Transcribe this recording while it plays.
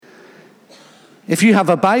If you have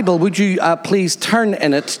a Bible, would you please turn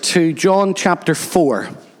in it to John chapter 4.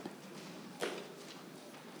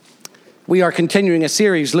 We are continuing a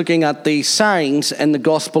series looking at the signs in the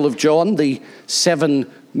Gospel of John, the 7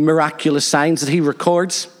 miraculous signs that he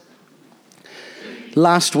records.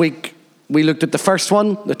 Last week, we looked at the first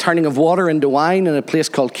one, the turning of water into wine in a place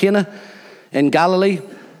called Cana in Galilee.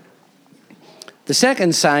 The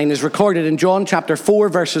second sign is recorded in John chapter 4,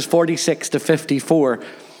 verses 46 to 54,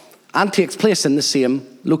 and takes place in the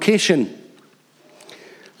same location.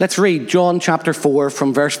 Let's read John chapter 4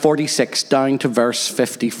 from verse 46 down to verse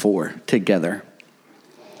 54 together.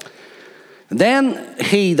 Then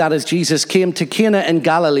he, that is Jesus, came to Cana in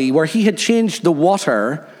Galilee, where he had changed the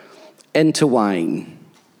water into wine.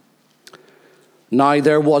 Now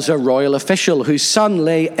there was a royal official whose son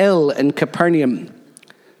lay ill in Capernaum.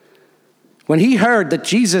 When he heard that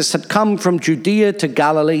Jesus had come from Judea to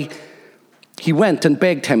Galilee, he went and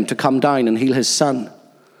begged him to come down and heal his son,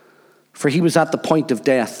 for he was at the point of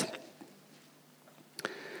death.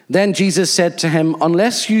 Then Jesus said to him,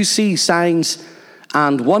 "Unless you see signs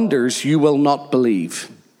and wonders, you will not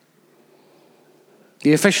believe."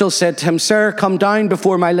 The official said to him, "Sir, come down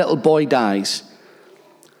before my little boy dies."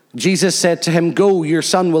 Jesus said to him, "Go, your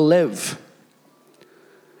son will live."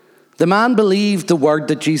 The man believed the word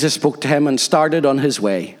that Jesus spoke to him and started on his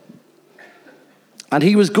way. And as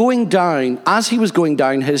he was going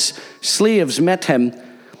down, his slaves met him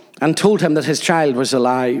and told him that his child was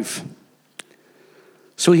alive.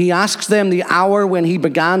 So he asked them the hour when he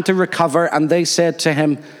began to recover, and they said to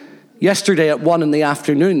him, "Yesterday at 1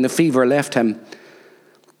 p.m, the fever left him."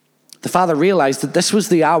 The father realized that this was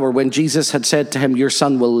the hour when Jesus had said to him, "Your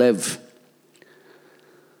son will live."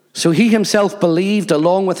 So he himself believed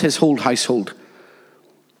along with his whole household.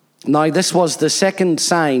 Now this was the second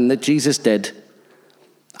sign that Jesus did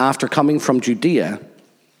after coming from Judea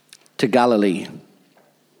to Galilee.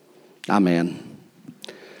 Amen.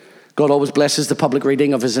 God always blesses the public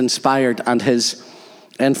reading of his inspired and his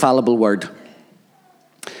infallible word.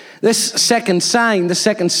 This second sign, the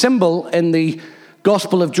second symbol in the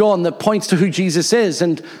Gospel of John that points to who Jesus is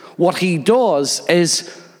and what he does, is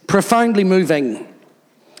profoundly moving.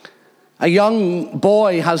 A young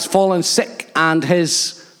boy has fallen sick, and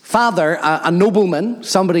his father, a nobleman,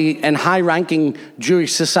 somebody in high-ranking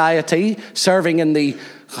Jewish society, serving in the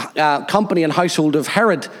company and household of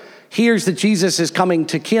Herod, hears that Jesus is coming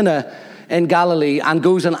to Cana in Galilee and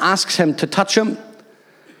goes and asks him to touch him.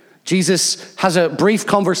 Jesus has a brief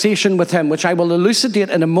conversation with him, which I will elucidate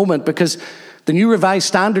in a moment, because the New Revised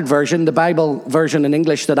Standard Version, the Bible version in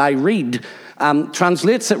English that I read,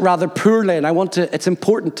 translates it rather poorly, and it's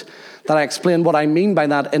important that I explain what I mean by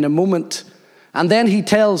that in a moment. And then he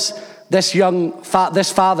tells this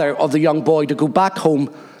father of the young boy to go back home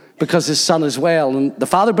because his son is well. And the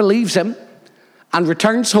father believes him and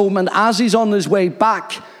returns home. And as he's on his way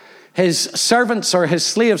back, his servants or his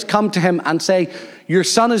slaves come to him and say, "Your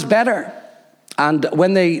son is better." And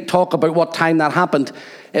when they talk about what time that happened,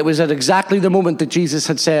 it was at exactly the moment that Jesus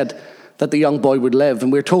had said that the young boy would live.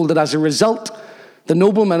 And we're told that as a result, the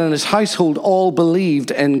nobleman and his household all believed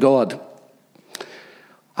in God.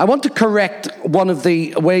 I want to correct one of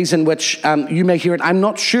the ways in which you may hear it. I'm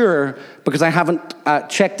not sure, because I haven't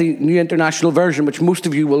checked the New International Version, which most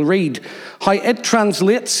of you will read, how it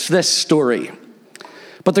translates this story.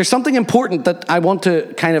 But there's something important that I want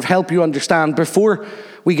to kind of help you understand before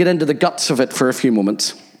we get into the guts of it for a few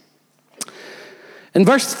moments. In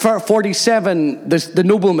verse 47, the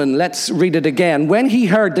nobleman, let's read it again. When he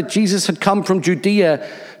heard that Jesus had come from Judea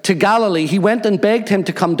to Galilee, he went and begged him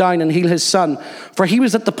to come down and heal his son, for he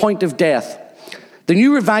was at the point of death. The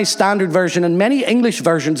New Revised Standard Version and many English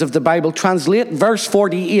versions of the Bible translate verse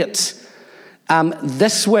 48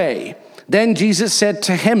 this way. Then Jesus said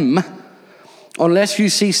to him, "Unless you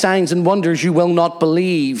see signs and wonders, you will not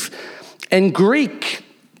believe." In Greek,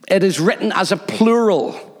 it is written as a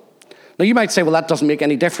plural. Now you might say, well, that doesn't make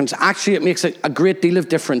any difference. Actually, it makes a great deal of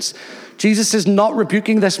difference. Jesus is not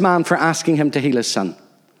rebuking this man for asking him to heal his son.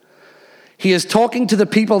 He is talking to the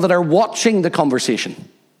people that are watching the conversation.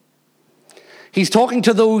 He's talking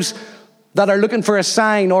to those that are looking for a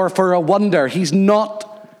sign or for a wonder. He's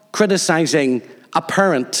not criticizing a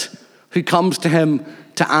parent who comes to him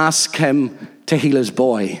to ask him to heal his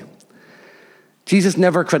boy. Jesus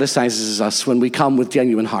never criticizes us when we come with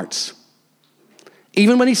genuine hearts.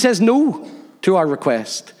 Even when he says no to our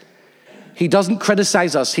request, he doesn't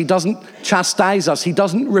criticize us. He doesn't chastise us. He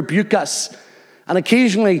doesn't rebuke us. And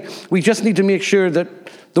occasionally, we just need to make sure that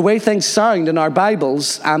the way things sound in our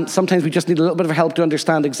Bibles, sometimes we just need a little bit of help to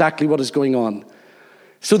understand exactly what is going on.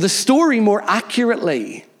 So the story, more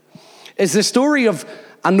accurately, is the story of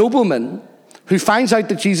a nobleman who finds out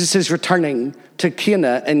that Jesus is returning to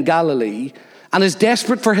Cana in Galilee and is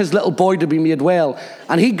desperate for his little boy to be made well.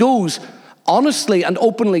 And he goes honestly and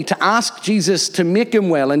openly to ask Jesus to make him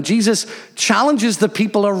well. And Jesus challenges the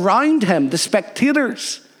people around him, the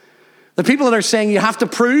spectators, the people that are saying, you have to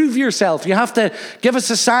prove yourself. You have to give us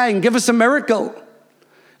a sign, give us a miracle.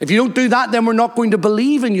 If you don't do that, then we're not going to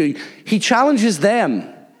believe in you. He challenges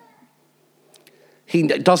them. He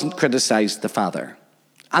doesn't criticize the father.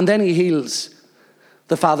 And then he heals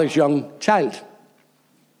the father's young child.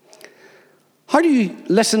 How do you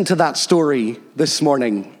listen to that story this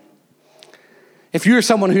morning? If you're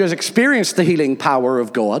someone who has experienced the healing power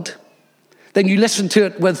of God, then you listen to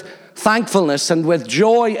it with thankfulness and with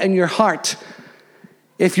joy in your heart.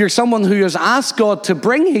 If you're someone who has asked God to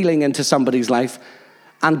bring healing into somebody's life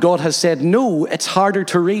and God has said no, it's harder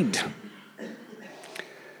to read.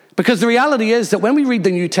 Because the reality is that when we read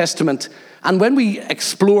the New Testament and when we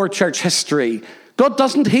explore church history, God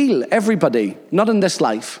doesn't heal everybody, not in this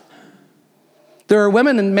life. There are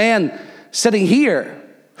women and men sitting here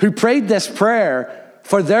who prayed this prayer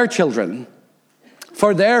for their children,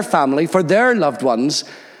 for their family, for their loved ones,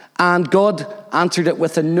 and God answered it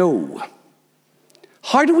with a no.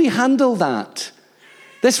 How do we handle that?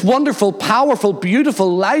 This wonderful, powerful,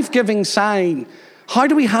 beautiful, life-giving sign. How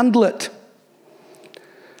do we handle it?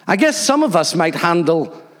 I guess some of us might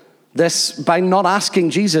handle this by not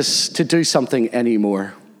asking Jesus to do something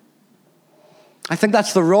anymore. I think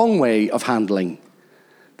that's the wrong way of handling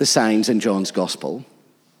the signs in John's gospel.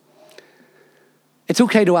 It's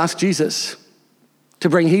okay to ask Jesus to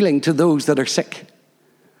bring healing to those that are sick.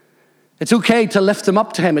 It's okay to lift them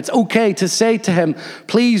up to him. It's okay to say to him,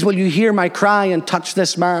 please, will you hear my cry and touch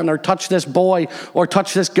this man or touch this boy or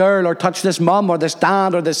touch this girl or touch this mom or this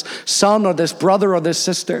dad or this son or this brother or this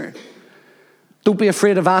sister. Don't be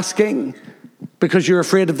afraid of asking because you're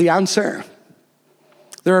afraid of the answer.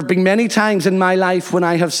 There have been many times in my life when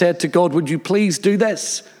I have said to God, would you please do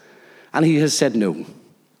this? And he has said no.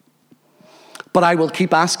 But I will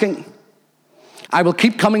keep asking. I will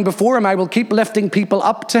keep coming before him. I will keep lifting people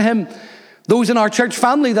up to him. Those in our church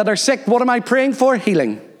family that are sick, what am I praying for?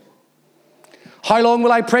 Healing. How long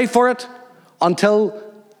will I pray for it? Until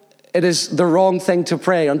it is the wrong thing to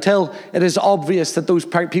pray. Until it is obvious that those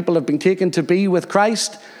people have been taken to be with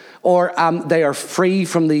Christ or they are free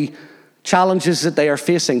from the challenges that they are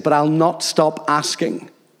facing. But I'll not stop asking.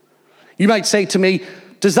 You might say to me,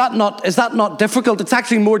 is that not difficult? It's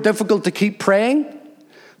actually more difficult to keep praying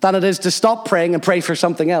than it is to stop praying and pray for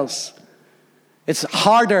something else. It's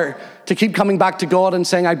harder to keep coming back to God and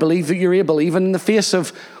saying, I believe that you're able. Even in the face of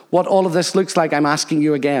what all of this looks like, I'm asking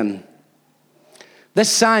you again.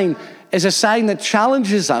 This sign is a sign that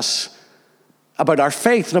challenges us about our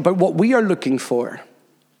faith and about what we are looking for.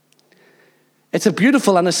 It's a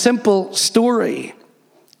beautiful and a simple story.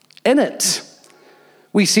 In it,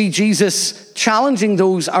 we see Jesus challenging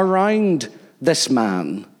those around this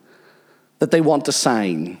man that they want a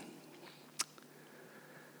sign.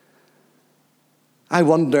 I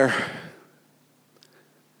wonder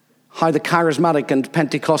how the charismatic and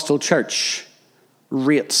Pentecostal church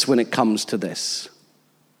rates when it comes to this.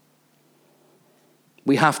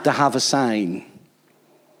 We have to have a sign.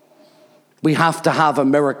 We have to have a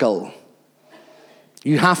miracle.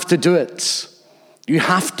 You have to do it. You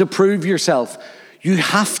have to prove yourself. You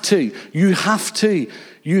have to. You have to.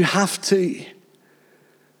 You have to.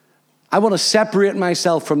 I want to separate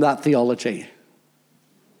myself from that theology.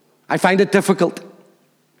 I find it difficult.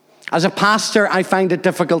 As a pastor, I find it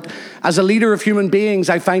difficult. As a leader of human beings,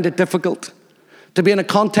 I find it difficult to be in a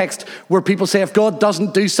context where people say, if God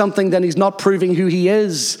doesn't do something, then he's not proving who he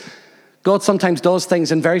is. God sometimes does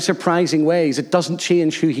things in very surprising ways. It doesn't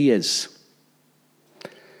change who he is.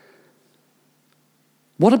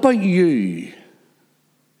 What about you,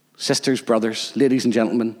 sisters, brothers, ladies and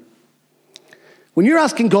gentlemen? When you're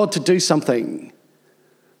asking God to do something,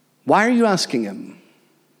 why are you asking him?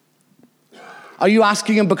 Are you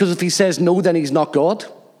asking him because if he says no, then he's not God?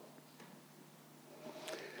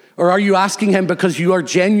 Or are you asking him because you are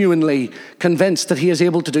genuinely convinced that he is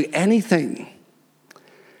able to do anything?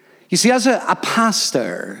 You see, as a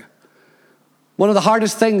pastor, one of the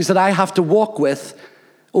hardest things that I have to walk with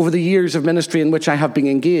over the years of ministry in which I have been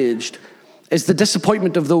engaged is the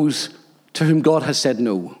disappointment of those to whom God has said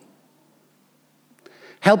no.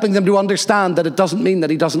 Helping them to understand that it doesn't mean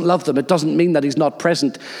that he doesn't love them. It doesn't mean that he's not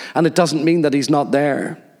present. And it doesn't mean that he's not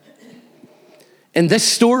there. In this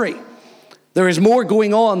story, there is more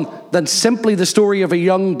going on than simply the story of a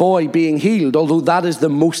young boy being healed, although that is the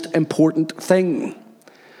most important thing.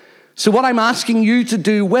 So what I'm asking you to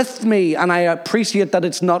do with me, and I appreciate that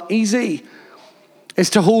it's not easy, is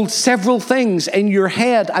to hold several things in your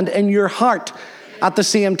head and in your heart at the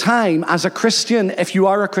same time as a Christian, if you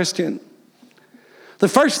are a Christian. The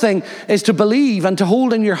first thing is to believe and to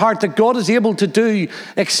hold in your heart that God is able to do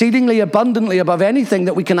exceedingly abundantly above anything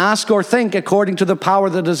that we can ask or think, according to the power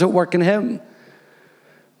that is at work in him.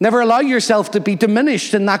 Never allow yourself to be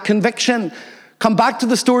diminished in that conviction. Come back to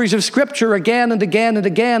the stories of Scripture again and again and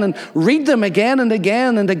again, and read them again and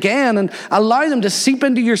again and again, and allow them to seep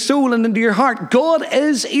into your soul and into your heart. God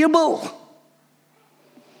is able.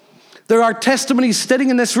 There are testimonies sitting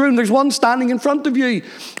in this room. There's one standing in front of you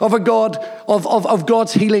of a God, of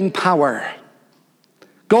God's healing power.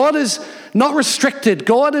 God is not restricted.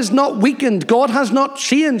 God is not weakened. God has not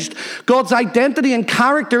changed. God's identity and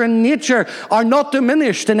character and nature are not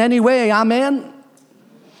diminished in any way. Amen.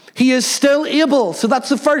 He is still able. So that's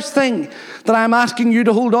the first thing that I'm asking you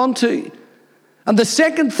to hold on to. And the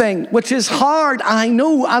second thing, which is hard, I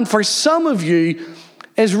know, and for some of you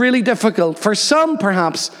is really difficult. For some,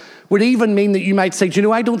 perhaps, would even mean that you might say, do you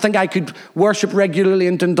know, I don't think I could worship regularly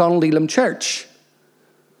in Dundonald Elim Church.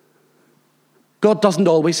 God doesn't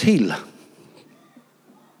always heal.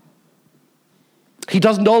 He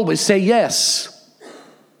doesn't always say yes.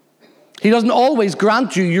 He doesn't always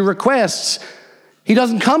grant you your requests. He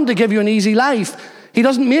doesn't come to give you an easy life. He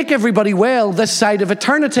doesn't make everybody well this side of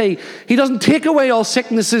eternity. He doesn't take away all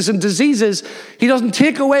sicknesses and diseases. He doesn't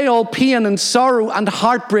take away all pain and sorrow and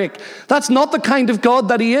heartbreak. That's not the kind of God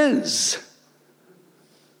that he is.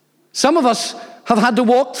 Some of us have had to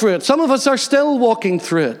walk through it. Some of us are still walking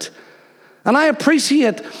through it. And I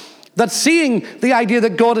appreciate that seeing the idea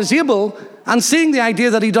that God is able and seeing the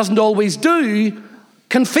idea that he doesn't always do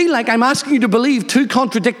can feel like I'm asking you to believe two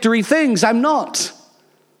contradictory things. I'm not.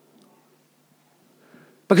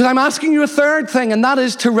 Because I'm asking you a third thing, and that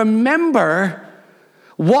is to remember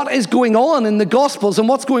what is going on in the Gospels and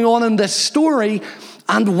what's going on in this story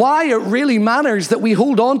and why it really matters that we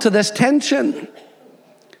hold on to this tension.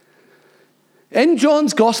 In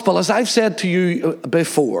John's Gospel, as I've said to you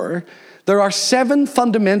before, there are 7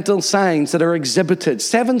 fundamental signs that are exhibited,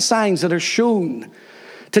 7 signs that are shown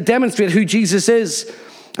to demonstrate who Jesus is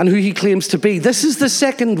and who he claims to be. This is the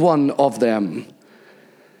second one of them.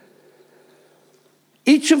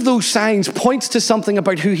 Each of those signs points to something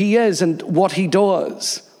about who he is and what he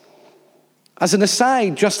does. As an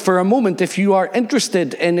aside, just for a moment, if you are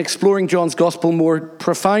interested in exploring John's Gospel more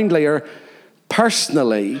profoundly or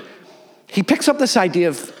personally, he picks up this idea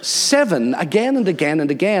of 7 again and again and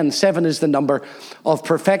again. 7 is the number of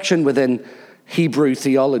perfection within Hebrew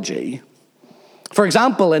theology. For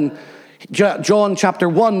example, in John chapter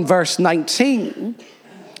 1, verse 19,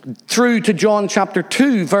 through to John chapter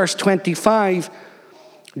 2, verse 25,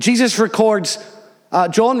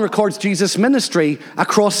 John records Jesus' ministry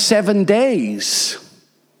across 7 days.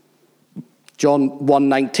 John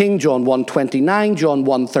 1:19, John 1:29, John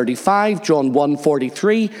 1:35, John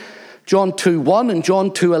 1:43, John 2:1, and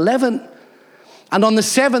John 2:11. And on the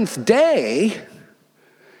 7th day,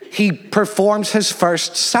 he performs his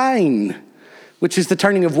first sign, which is the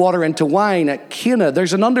turning of water into wine at Cana.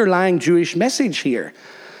 There's an underlying Jewish message here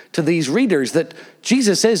to these readers that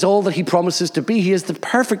Jesus is all that he promises to be. He is the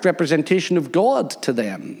perfect representation of God to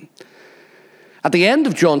them. At the end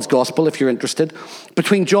of John's Gospel, if you're interested,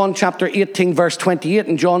 between John chapter 18, verse 28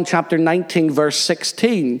 and John chapter 19, verse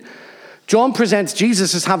 16, John presents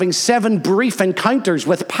Jesus as having 7 brief encounters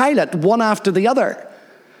with Pilate, one after the other,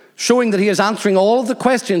 showing that he is answering all of the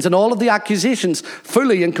questions and all of the accusations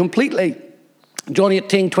fully and completely. John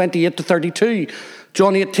 18, 28 to 32,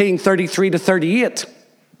 John 18, 33 to 38,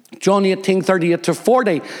 John 18, 38 to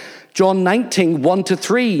 40, John 19, 1 to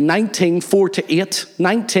 3, 19, 4 to 8,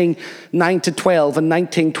 19, 9 to 12, and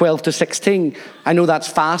 19, 12 to 16. I know that's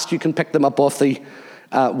fast. You can pick them up off the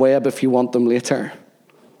web if you want them later.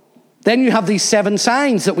 Then you have these 7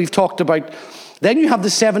 signs that we've talked about. Then you have the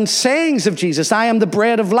 7 sayings of Jesus. I am the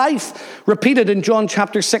bread of life, repeated in John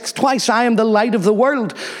chapter 6 twice. I am the light of the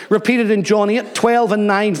world, repeated in John 8, 12 and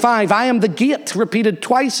 9, 5. I am the gate, repeated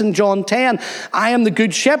twice in John 10. I am the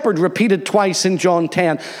good shepherd, repeated twice in John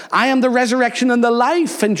 10. I am the resurrection and the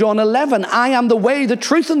life in John 11. I am the way, the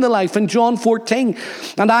truth, and the life in John 14.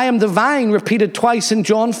 And I am the vine, repeated twice in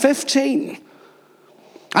John 15.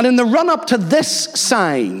 And in the run-up to this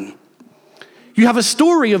sign, you have a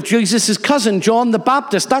story of Jesus' cousin, John the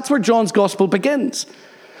Baptist. That's where John's Gospel begins,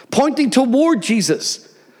 pointing toward Jesus.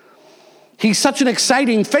 He's such an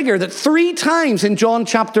exciting figure that 3 times in John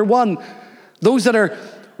chapter 1, those that are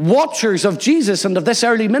watchers of Jesus and of this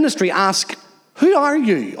early ministry ask, who are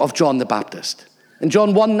you of John the Baptist? In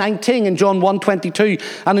John 1:19, in John 1:22,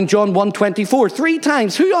 and in John 1:24. 3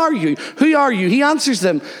 times, who are you? Who are you? He answers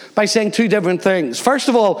them by saying 2 different things. First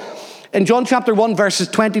of all, in John chapter 1, verses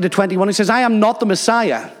 20 to 21, he says, I am not the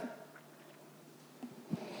Messiah.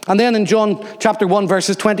 And then in John chapter 1,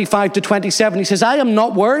 verses 25 to 27, he says, I am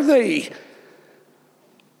not worthy.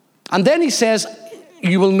 And then he says,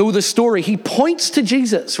 you will know the story. He points to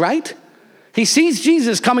Jesus, right? He sees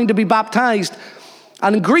Jesus coming to be baptized.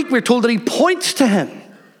 And in Greek, we're told that he points to him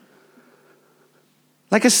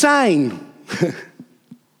like a sign.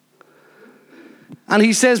 And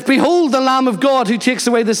he says, behold the Lamb of God who takes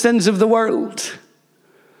away the sins of the world.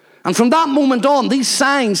 And from that moment on, these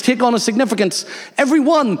signs take on a significance.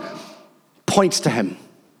 Everyone points to him.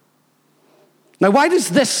 Now, why does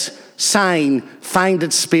this sign find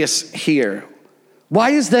its space here?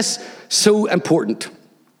 Why is this so important?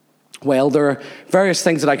 Well, there are various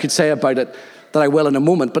things that I could say about it that I will in a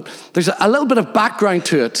moment, but there's a little bit of background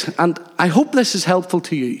to it, and I hope this is helpful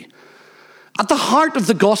to you. At the heart of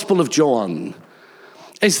the Gospel of John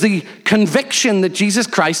is the conviction that Jesus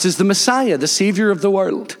Christ is the Messiah, the Savior of the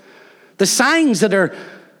world. The signs that are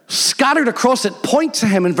scattered across it point to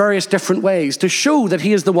him in various different ways to show that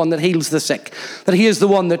he is the one that heals the sick, that he is the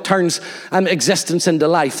one that turns existence into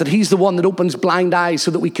life, that he's the one that opens blind eyes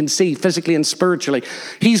so that we can see physically and spiritually.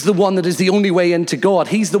 He's the one that is the only way into God.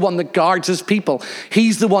 He's the one that guards his people.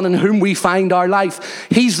 He's the one in whom we find our life.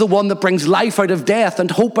 He's the one that brings life out of death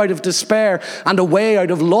and hope out of despair and a way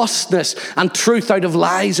out of lostness and truth out of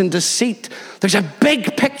lies and deceit. There's a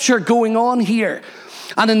big picture going on here.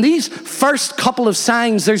 And in these first couple of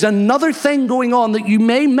signs, there's another thing going on that you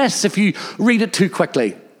may miss if you read it too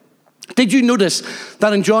quickly. Did you notice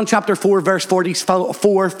that in John chapter 4, verse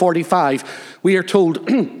 45, we are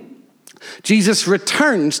told Jesus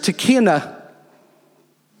returns to Cana,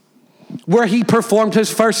 where he performed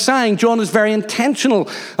his first sign. John is very intentional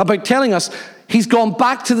about telling us he's gone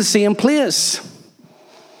back to the same place.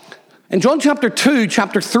 In John chapter 2,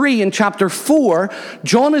 chapter 3, and chapter 4,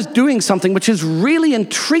 John is doing something which is really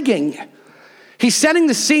intriguing. He's setting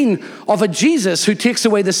the scene of a Jesus who takes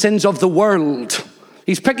away the sins of the world.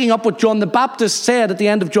 He's picking up what John the Baptist said at the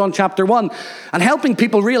end of John chapter 1 and helping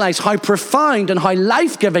people realize how profound and how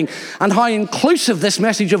life-giving and how inclusive this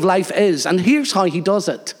message of life is. And here's how he does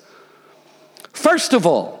it. First of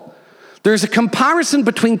all, there's a comparison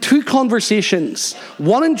between 2 conversations,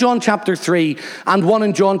 one in John chapter 3 and one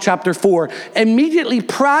in John chapter 4, immediately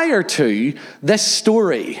prior to this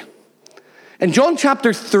story. In John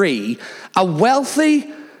chapter 3, a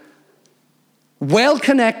wealthy,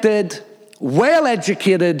 well-connected,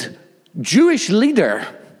 well-educated Jewish leader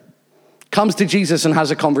comes to Jesus and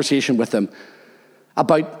has a conversation with him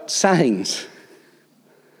about signs,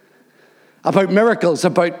 about miracles,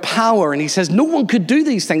 about power. And he says, no one could do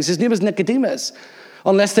these things. His name is Nicodemus,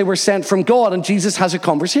 unless they were sent from God. And Jesus has a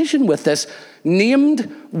conversation with this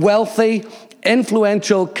named, wealthy,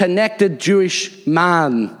 influential, connected Jewish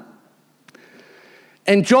man.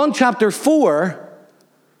 In John chapter 4,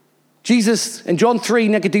 in John 3,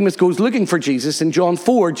 Nicodemus goes looking for Jesus. In John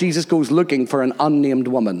 4, Jesus goes looking for an unnamed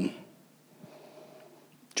woman.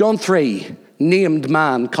 John 3, named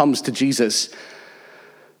man comes to Jesus.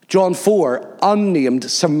 John 4, unnamed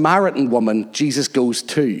Samaritan woman, Jesus goes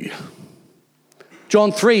to.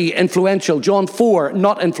 John 3, influential. John 4,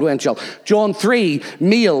 not influential. John 3,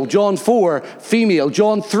 male. John 4, female.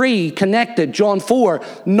 John 3, connected. John 4,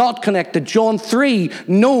 not connected. John 3,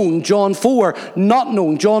 known. John 4, not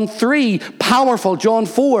known. John 3, powerful. John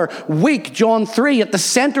 4, weak. John 3, at the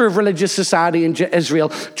center of religious society in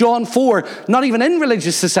Israel. John 4, not even in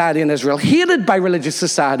religious society in Israel. Hated by religious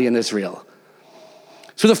society in Israel.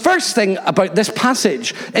 So the first thing about this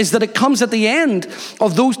passage is that it comes at the end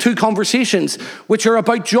of those 2 conversations, which are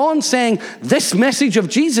about John saying this message of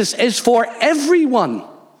Jesus is for everyone.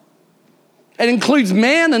 It includes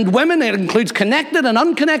men and women. It includes connected and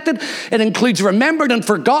unconnected. It includes remembered and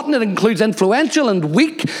forgotten. It includes influential and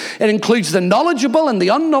weak. It includes the knowledgeable and the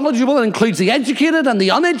unknowledgeable. It includes the educated and the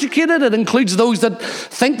uneducated. It includes those that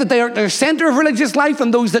think that they are the center of religious life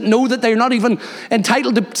and those that know that they're not even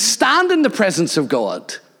entitled to stand in the presence of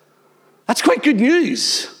God. That's quite good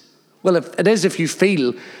news. Well, it is if you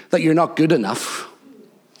feel that you're not good enough.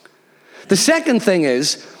 The second thing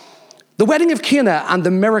is, the wedding of Cana and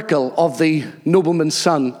the miracle of the nobleman's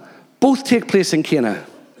son both take place in Cana.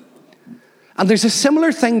 And there's a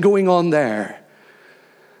similar thing going on there.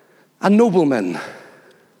 A nobleman,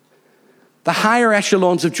 the higher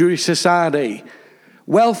echelons of Jewish society,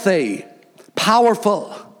 wealthy,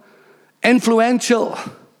 powerful, influential,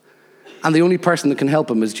 and the only person that can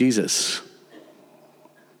help him is Jesus.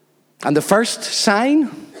 And the first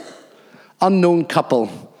sign, unknown couple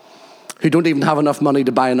who don't even have enough money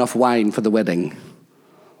to buy enough wine for the wedding.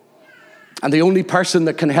 And the only person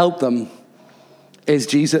that can help them is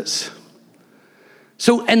Jesus.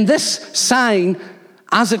 So in this sign,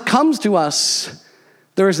 as it comes to us,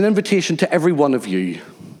 there is an invitation to every one of you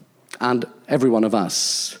and every one of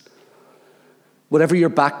us. Whatever your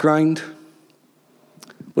background,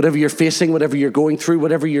 whatever you're facing, whatever you're going through,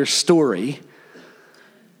 whatever your story,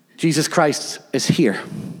 Jesus Christ is here.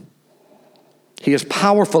 He is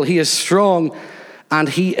powerful, he is strong, and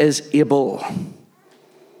he is able.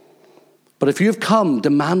 But if you've come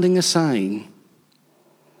demanding a sign,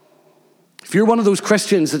 if you're one of those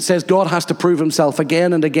Christians that says God has to prove himself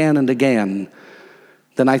again and again and again,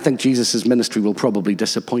 then I think Jesus' ministry will probably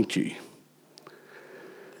disappoint you.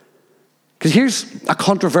 Because here's a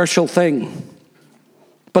controversial thing,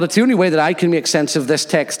 but it's the only way that I can make sense of this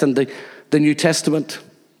text and the New Testament.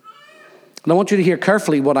 And I want you to hear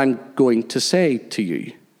carefully what I'm going to say to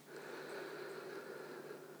you.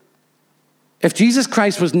 If Jesus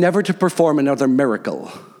Christ was never to perform another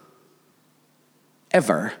miracle,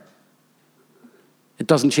 ever, it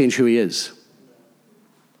doesn't change who he is.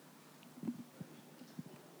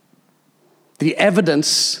 The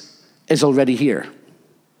evidence is already here.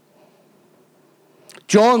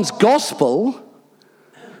 John's gospel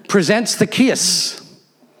presents the case,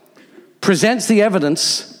 presents the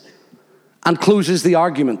evidence, and closes the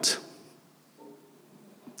argument.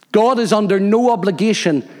 God is under no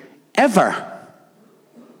obligation ever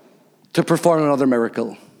to perform another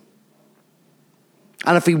miracle.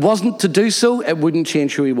 And if he wasn't to do so, it wouldn't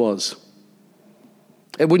change who he was.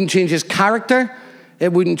 It wouldn't change his character.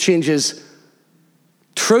 It wouldn't change his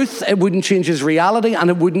truth. It wouldn't change his reality. And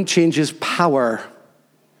it wouldn't change his power.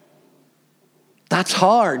 That's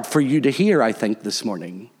hard for you to hear, I think, this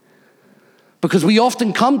morning. Because we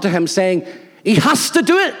often come to him saying, he has to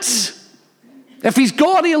do it. If he's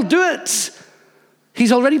God, he'll do it.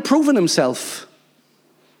 He's already proven himself.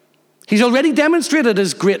 He's already demonstrated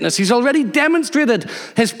his greatness. He's already demonstrated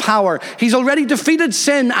his power. He's already defeated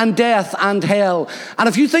sin and death and hell. And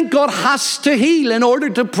if you think God has to heal in order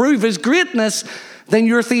to prove his greatness, then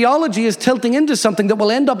your theology is tilting into something that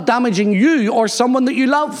will end up damaging you or someone that you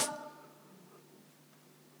love.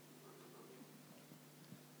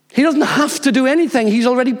 He doesn't have to do anything. He's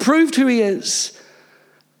already proved who he is.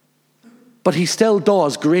 But he still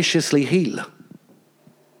does graciously heal.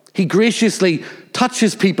 He graciously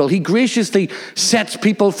touches people. He graciously sets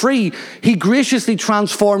people free. He graciously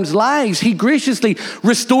transforms lives. He graciously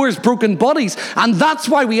restores broken bodies. And that's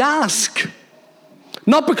why we ask.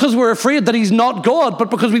 Not because we're afraid that he's not God, but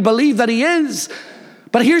because we believe that he is.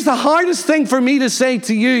 But here's the hardest thing for me to say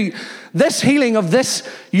to you. This healing of this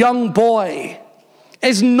young boy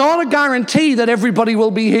is not a guarantee that everybody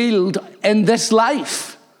will be healed in this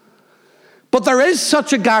life. But there is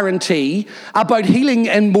such a guarantee about healing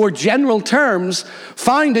in more general terms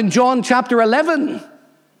found in John chapter 11,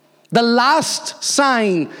 the last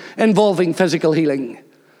sign involving physical healing.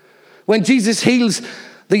 When Jesus heals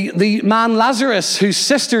the man Lazarus, whose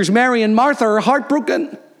sisters Mary and Martha are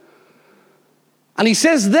heartbroken. And he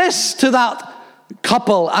says this to that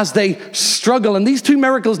couple as they struggle, and these two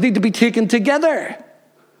miracles need to be taken together.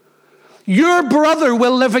 Your brother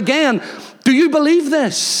will live again. Do you believe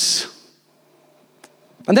this?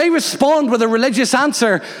 And they respond with a religious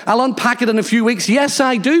answer. I'll unpack it in a few weeks. Yes,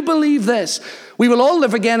 I do believe this. We will all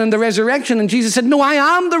live again in the resurrection. And Jesus said, no, I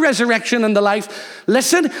am the resurrection and the life.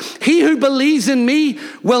 Listen, he who believes in me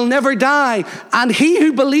will never die. And he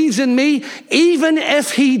who believes in me, even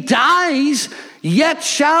if he dies, yet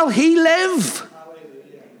shall he live.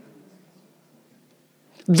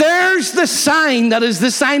 There's the sign that is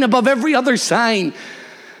the sign above every other sign.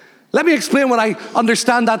 Let me explain what I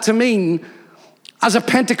understand that to mean as a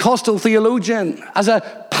Pentecostal theologian, as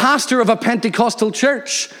a pastor of a Pentecostal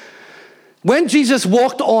church. When Jesus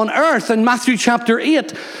walked on earth in Matthew chapter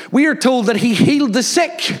 8, we are told that he healed the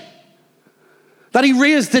sick, that he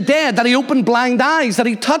raised the dead, that he opened blind eyes, that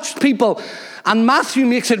he touched people. And Matthew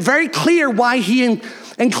makes it very clear why he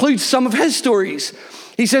includes some of his stories.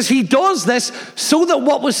 He says he does this so that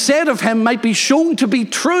what was said of him might be shown to be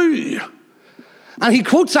true. And he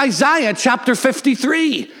quotes Isaiah chapter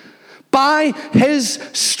 53. By his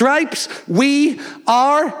stripes we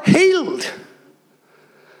are healed.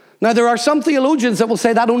 Now there are some theologians that will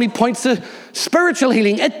say that only points to spiritual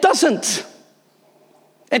healing. It doesn't.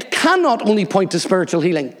 It cannot only point to spiritual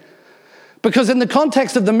healing. Because in the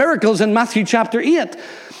context of the miracles in Matthew chapter 8,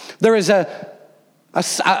 there is a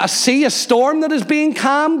sea, a storm that is being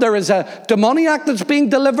calmed. There is a demoniac that's being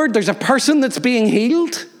delivered. There's a person that's being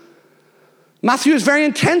healed. Matthew is very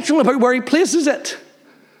intentional about where he places it.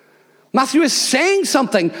 Matthew is saying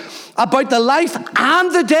something about the life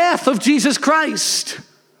and the death of Jesus Christ.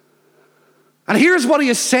 And here's what he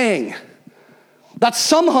is saying. That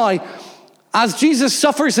somehow, as Jesus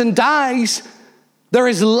suffers and dies, there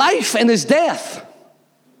is life in his death.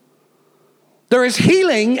 There is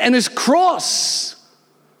healing in his cross.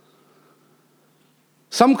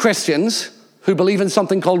 Some Christians who believe in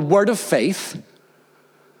something called word of faith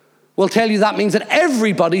will tell you that means that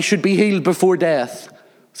everybody should be healed before death.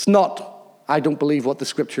 It's not, I don't believe, what the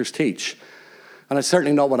scriptures teach. And it's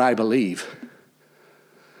certainly not what I believe.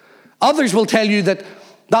 Others will tell you that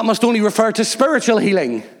that must only refer to spiritual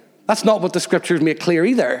healing. That's not what the scriptures make clear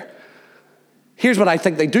either. Here's what I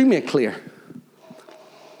think they do make clear.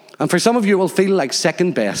 And for some of you, it will feel like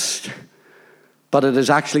second best, but it is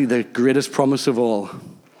actually the greatest promise of all.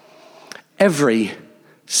 Every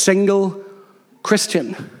single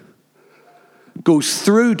Christian goes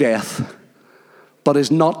through death, but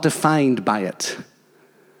is not defined by it.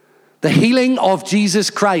 The healing of Jesus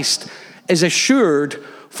Christ is assured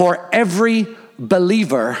for every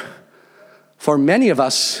believer. For many of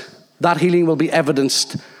us, that healing will be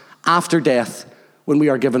evidenced after death when we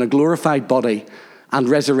are given a glorified body and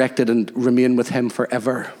resurrected and remain with him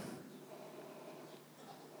forever.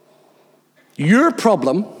 Your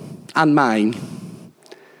problem and mine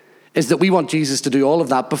is that we want Jesus to do all of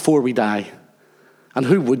that before we die. And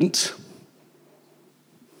who wouldn't?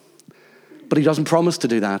 But he doesn't promise to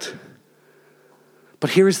do that.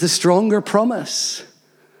 But here is the stronger promise.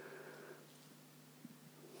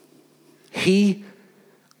 He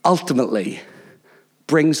ultimately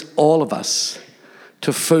brings all of us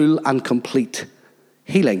to full and complete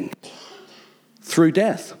healing through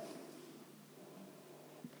death.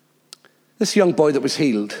 This young boy that was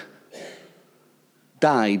healed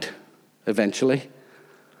died eventually.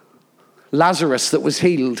 Lazarus that was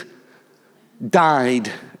healed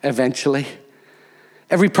died eventually.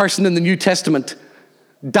 Every person in the New Testament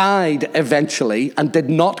died eventually and did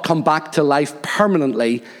not come back to life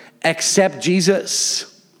permanently except Jesus.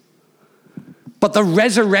 But the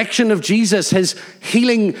resurrection of Jesus, his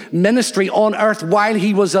healing ministry on earth while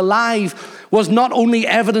he was alive, was not only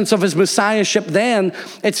evidence of his messiahship then,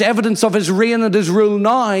 it's evidence of his reign and his rule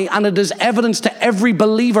now, and it is evidence to every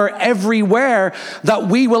believer everywhere that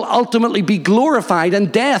we will ultimately be glorified,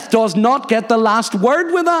 and death does not get the last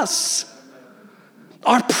word with us.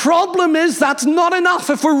 Our problem is that's not enough.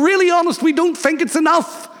 If we're really honest, we don't think it's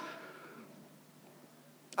enough.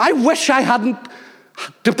 I wish I hadn't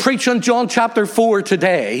to preach on John chapter 4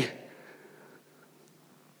 today.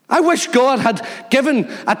 I wish God had given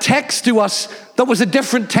a text to us that was a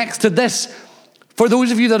different text to this for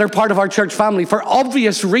those of you that are part of our church family for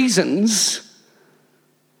obvious reasons.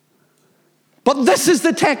 But this is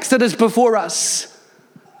the text that is before us.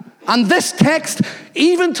 And this text,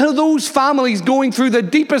 even to those families going through the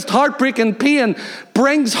deepest heartbreak and pain,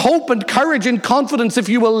 brings hope and courage and confidence if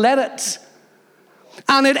you will let it.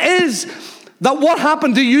 And it is that what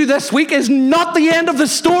happened to you this week is not the end of the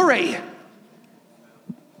story.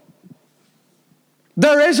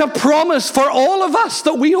 There is a promise for all of us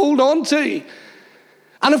that we hold on to.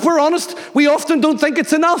 And if we're honest, we often don't think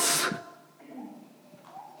it's enough.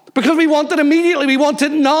 Because we want it immediately, we want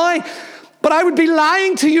it now. But I would be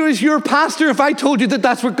lying to you as your pastor if I told you that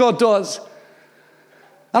that's what God does.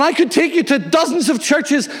 And I could take you to dozens of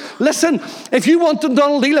churches. Listen, if you want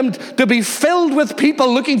Donald Elam to be filled with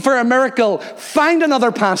people looking for a miracle, find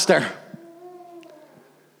another pastor.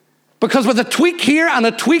 Because with a tweak here and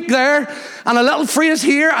a tweak there, and a little phrase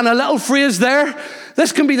here and a little phrase there,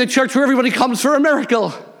 this can be the church where everybody comes for a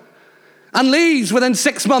miracle and leaves within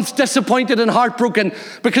 6 months disappointed and heartbroken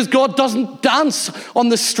because God doesn't dance on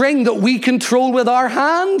the string that we control with our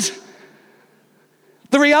hand.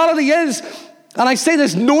 The reality is, and I say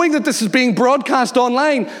this knowing that this is being broadcast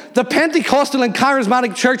online, the Pentecostal and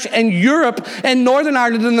Charismatic Church in Europe, in Northern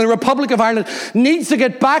Ireland, and the Republic of Ireland needs to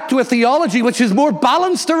get back to a theology which is more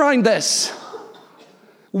balanced around this.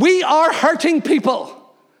 We are hurting people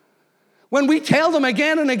when we tell them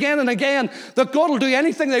again and again and again that God will do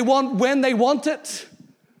anything they want when they want it.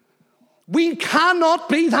 We cannot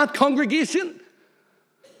be that congregation.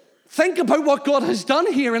 Think about what God has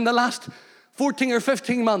done here in the last 14 or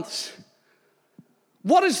 15 months.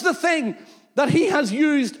 What is the thing that he has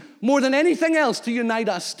used more than anything else to unite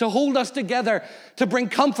us, to hold us together, to bring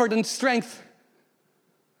comfort and strength?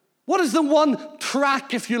 What is the one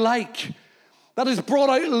track, if you like, that has brought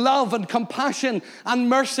out love and compassion and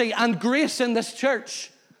mercy and grace in this church?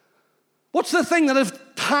 What's the thing that has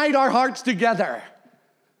tied our hearts together?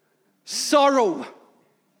 Sorrow,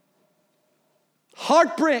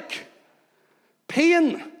 heartbreak,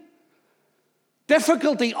 pain,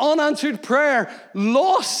 difficulty, unanswered prayer,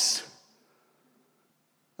 loss.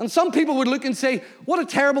 And some people would look and say, what a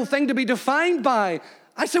terrible thing to be defined by.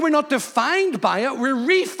 I say we're not defined by it, we're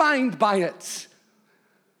refined by it.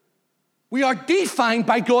 We are defined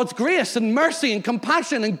by God's grace and mercy and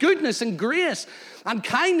compassion and goodness and grace and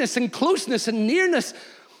kindness and closeness and nearness.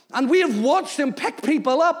 And we have watched him pick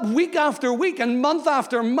people up week after week and month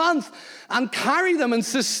after month and carry them and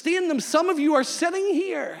sustain them. Some of you are sitting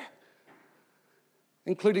here,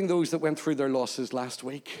 including those that went through their losses last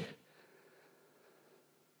week.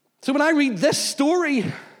 So when I read this story,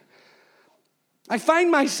 I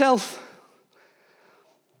find myself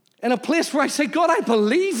in a place where I say, God, I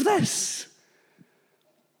believe this.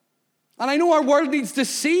 And I know our world needs to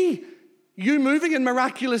see you moving in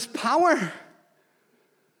miraculous power.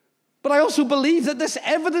 But I also believe that this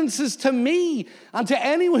evidences to me and to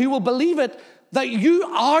anyone who will believe it that you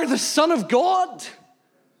are the Son of God.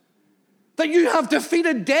 That you have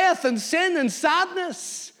defeated death and sin and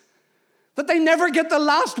sadness. That they never get the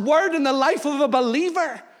last word in the life of a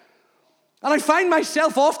believer. And I find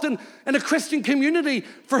myself often in a Christian community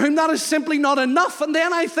for whom that is simply not enough. And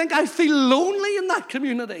then I think I feel lonely in that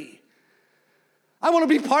community. I want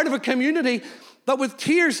to be part of a community that with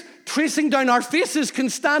tears tracing down our faces can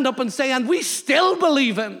stand up and say, and we still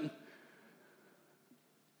believe him.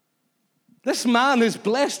 This man is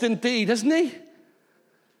blessed indeed, isn't he?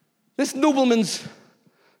 This nobleman's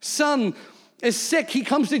son is sick. He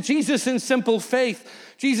comes to Jesus in simple faith.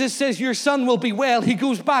 Jesus says, your son will be well. He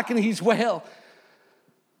goes back and he's well.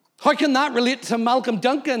 How can that relate to Malcolm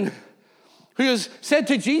Duncan, who has said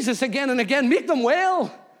to Jesus again and again, make them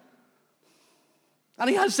well? And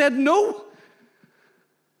he has said no.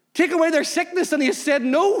 Take away their sickness, and he has said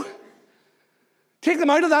no. Take them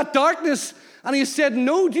out of that darkness, and he has said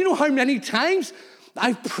no. Do you know how many times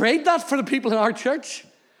I've prayed that for the people in our church?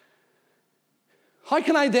 How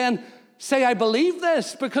can I then say I believe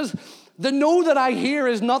this? Because the no that I hear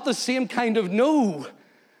is not the same kind of no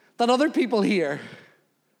that other people hear.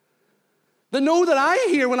 The no that I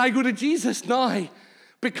hear when I go to Jesus now,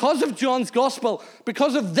 because of John's gospel,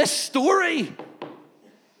 because of this story,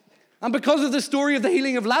 and because of the story of the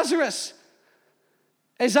healing of Lazarus,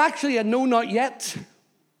 is actually a no, not yet.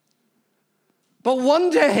 But one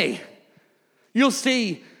day, you'll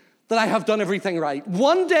see that I have done everything right.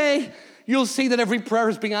 One day, you'll see that every prayer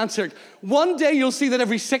has been answered. One day, you'll see that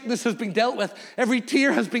every sickness has been dealt with. Every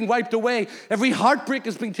tear has been wiped away. Every heartbreak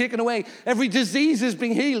has been taken away. Every disease is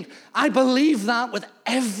being healed. I believe that with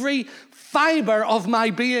every fiber of my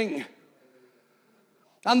being.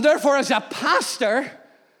 And therefore, as a pastor,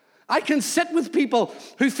 I can sit with people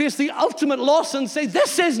who face the ultimate loss and say,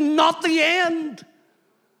 this is not the end.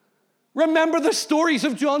 Remember the stories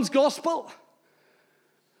of John's gospel.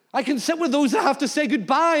 I can sit with those that have to say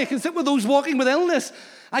goodbye. I can sit with those walking with illness.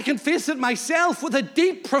 I can face it myself with a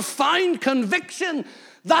deep, profound conviction.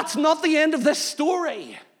 That's not the end of this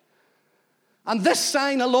story. And this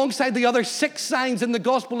sign, alongside the other 6 signs in the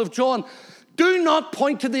Gospel of John, do not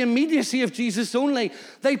point to the immediacy of Jesus only.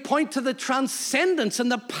 They point to the transcendence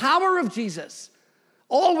and the power of Jesus,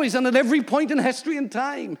 always and at every point in history and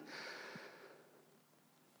time.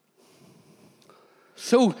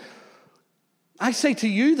 So, I say to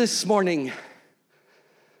you this morning,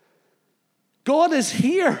 God is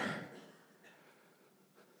here.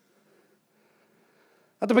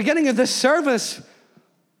 At the beginning of this service,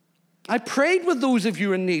 I prayed with those of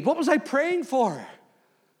you in need. What was I praying for?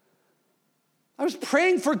 I was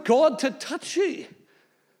praying for God to touch you.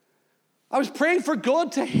 I was praying for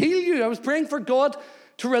God to heal you. I was praying for God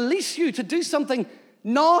to release you, to do something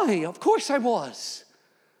now. Of course I was.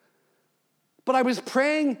 But I was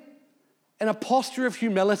praying in a posture of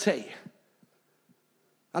humility.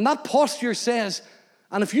 And that posture says,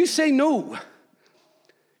 and if you say no,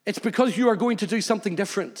 it's because you are going to do something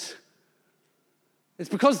different. It's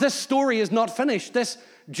because this story is not finished. This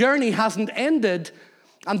journey hasn't ended,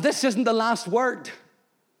 and this isn't the last word.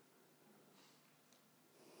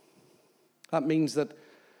 That means that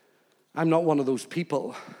I'm not one of those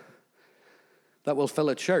people that will fill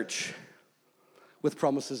a church with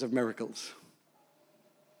promises of miracles.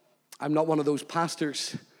 I'm not one of those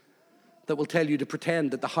pastors that will tell you to pretend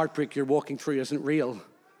that the heartbreak you're walking through isn't real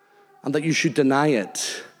and that you should deny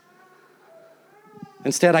it.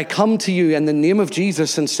 Instead, I come to you in the name of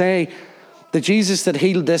Jesus and say, the Jesus that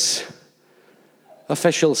healed this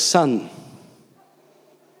official's son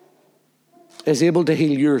is able to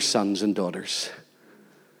heal your sons and daughters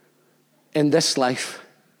in this life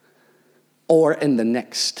or in the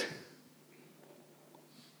next.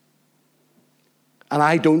 And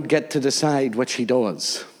I don't get to decide which he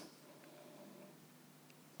does.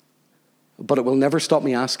 but it will never stop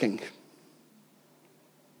me asking.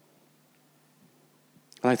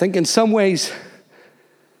 And I think in some ways,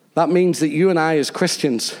 that means that you and I as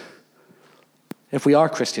Christians, if we are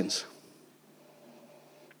Christians,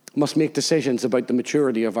 must make decisions about the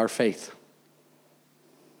maturity of our faith.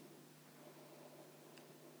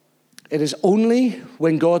 It is only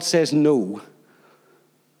when God says no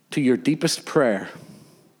to your deepest prayer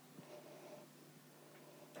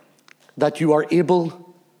that you are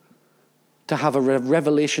able to have a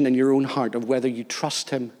revelation in your own heart of whether you trust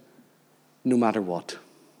him no matter what.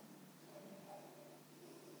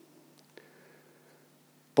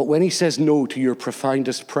 But when he says no to your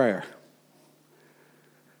profoundest prayer,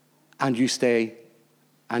 and you stay,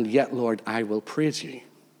 and yet, Lord, I will praise you,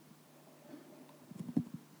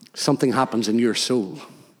 something happens in your soul.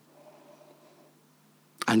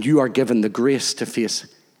 And you are given the grace to face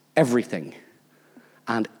everything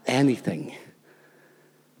and anything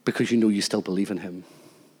because you know you still believe in him.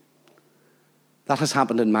 That has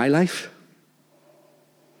happened in my life.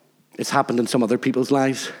 It's happened in some other people's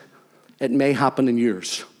lives. It may happen in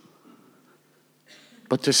yours.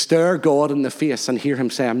 But to stare God in the face and hear him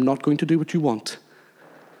say, I'm not going to do what you want,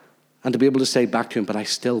 and to be able to say back to him, but I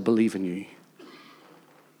still believe in you,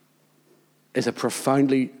 is a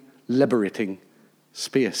profoundly liberating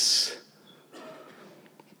space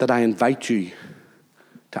that I invite you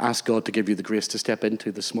to ask God to give you the grace to step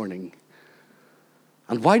into this morning.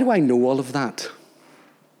 And why do I know all of that?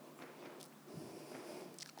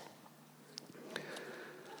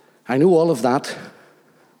 I know all of that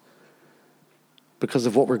because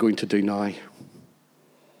of what we're going to do now.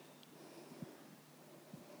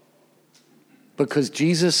 Because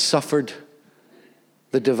Jesus suffered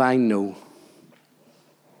the divine no,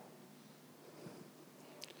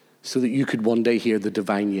 so that you could one day hear the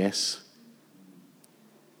divine yes.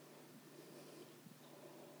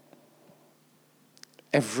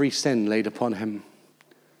 Every sin laid upon him,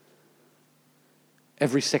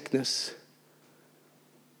 every sickness,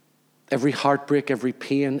 every heartbreak, every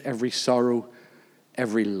pain, every sorrow,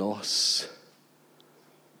 every loss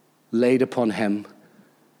laid upon him,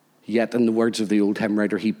 yet in the words of the old hymn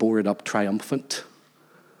writer, he bore it up triumphant.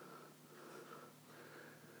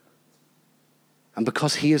 And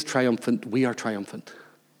because he is triumphant, we are triumphant.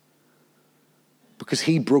 Because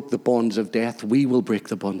he broke the bonds of death, we will break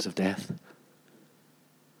the bonds of death.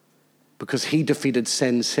 Because he defeated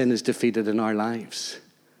sin, sin is defeated in our lives.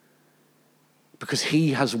 Because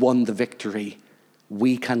he has won the victory,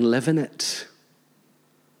 we can live in it.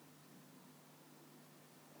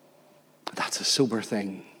 That's a sober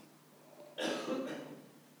thing.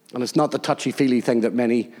 And it's not the touchy-feely thing that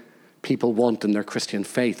many people want in their Christian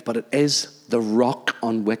faith, but it is the rock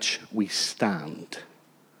on which we stand.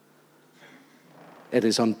 It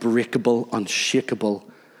is unbreakable, unshakable,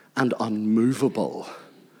 and unmovable.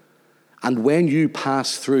 And when you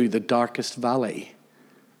pass through the darkest valley,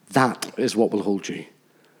 that is what will hold you.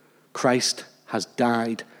 Christ has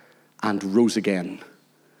died and rose again.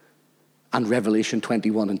 And Revelation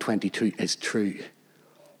 21 and 22 is true.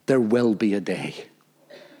 There will be a day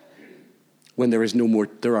when there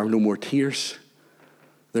are no more tears,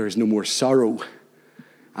 there is no more sorrow,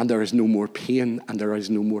 and there is no more pain, and there is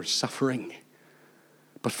no more suffering.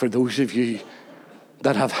 But for those of you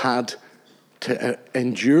that have had to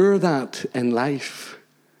endure that in life,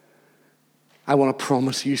 I want to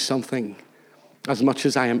promise you something. As much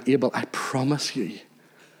as I am able, I promise you,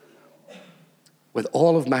 with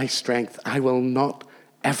all of my strength, I will not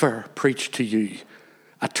ever preach to you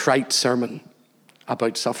a trite sermon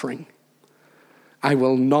about suffering. I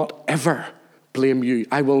will not ever blame you.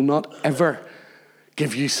 I will not ever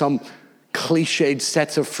give you some cliched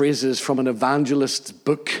sets of phrases from an evangelist's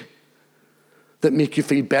book that make you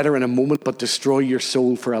feel better in a moment but destroy your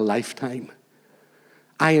soul for a lifetime.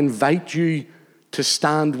 I invite you to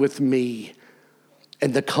stand with me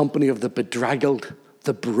in the company of the bedraggled,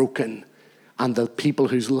 the broken, and the people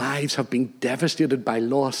whose lives have been devastated by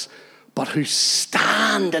loss, but who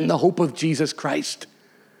stand in the hope of Jesus Christ,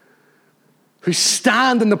 who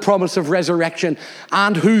stand in the promise of resurrection,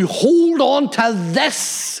 and who hold on to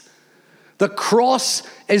this. The cross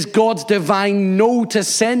is God's divine no to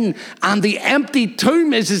sin, and the empty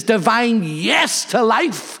tomb is his divine yes to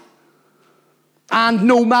life. And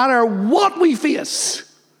no matter what we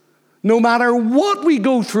face, no matter what we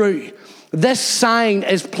go through, this sign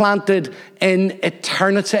is planted in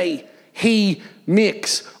eternity. He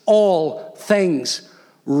makes all things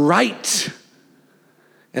right.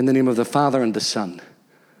 In the name of the Father and the Son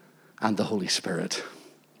and the Holy Spirit.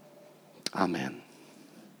 Amen.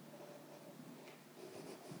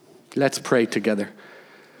 Let's pray together.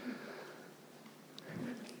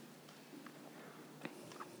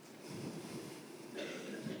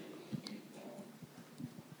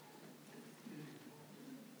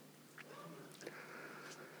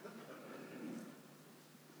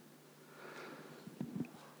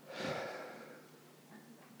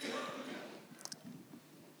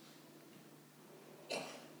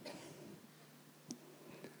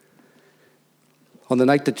 On the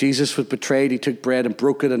night that Jesus was betrayed, he took bread and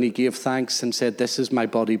broke it, and he gave thanks and said, "This is my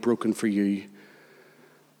body broken for you."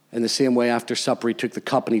 In the same way, after supper, he took the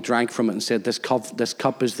cup and he drank from it and said, This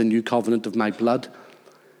cup is the new covenant of my blood,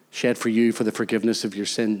 shed for you for the forgiveness of your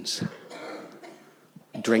sins.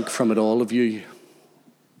 Drink from it, all of you.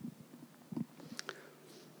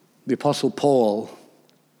 The Apostle Paul,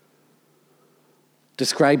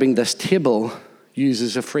 describing this table,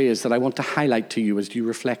 uses a phrase that I want to highlight to you as you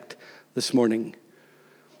reflect this morning.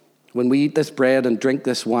 When we eat this bread and drink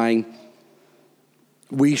this wine,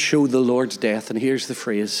 we show the Lord's death, and here's the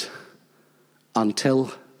phrase,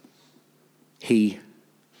 until he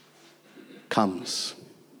comes.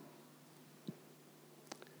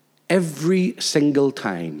 Every single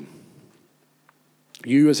time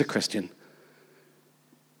you as a Christian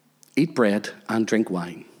eat bread and drink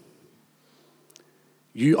wine,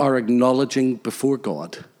 you are acknowledging before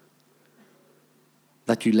God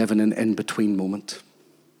that you live in an in-between moment.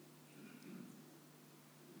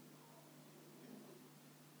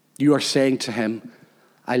 You are saying to him,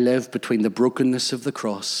 I live between the brokenness of the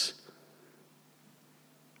cross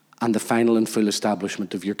and the final and full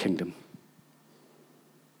establishment of your kingdom.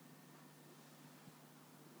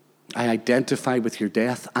 I identify with your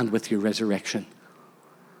death and with your resurrection.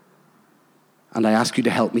 And I ask you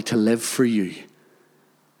to help me to live for you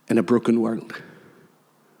in a broken world.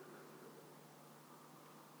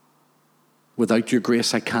 Without your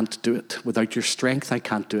grace, I can't do it. Without your strength, I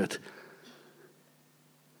can't do it.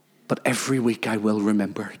 But every week I will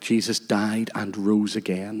remember Jesus died and rose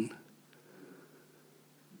again.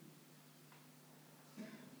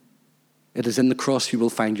 It is in the cross you will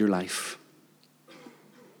find your life.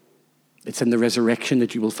 It's in the resurrection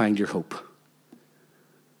that you will find your hope.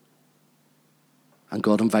 And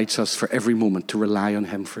God invites us for every moment to rely on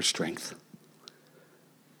him for strength.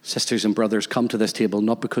 Sisters and brothers, come to this table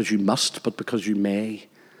not because you must, but because you may.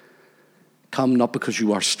 Come not because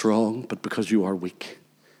you are strong, but because you are weak.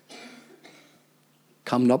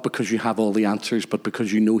 Come not because you have all the answers, but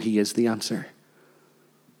because you know he is the answer.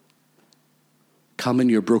 Come in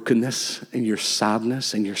your brokenness, in your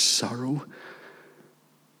sadness, in your sorrow.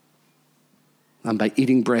 And by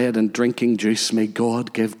eating bread and drinking juice, may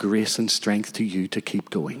God give grace and strength to you to keep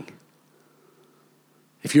going.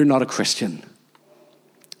 If you're not a Christian,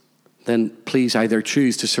 then please either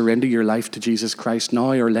choose to surrender your life to Jesus Christ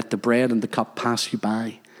now or let the bread and the cup pass you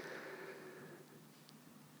by.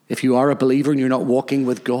 If you are a believer and you're not walking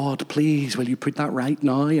with God, please, will you put that right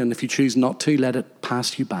now? And if you choose not to, let it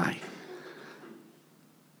pass you by.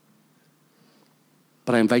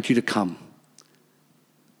 But I invite you to come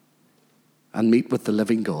and meet with the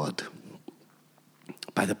living God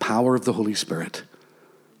by the power of the Holy Spirit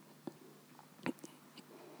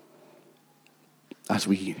as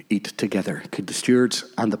we eat together. Could the stewards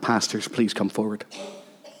and the pastors please come forward?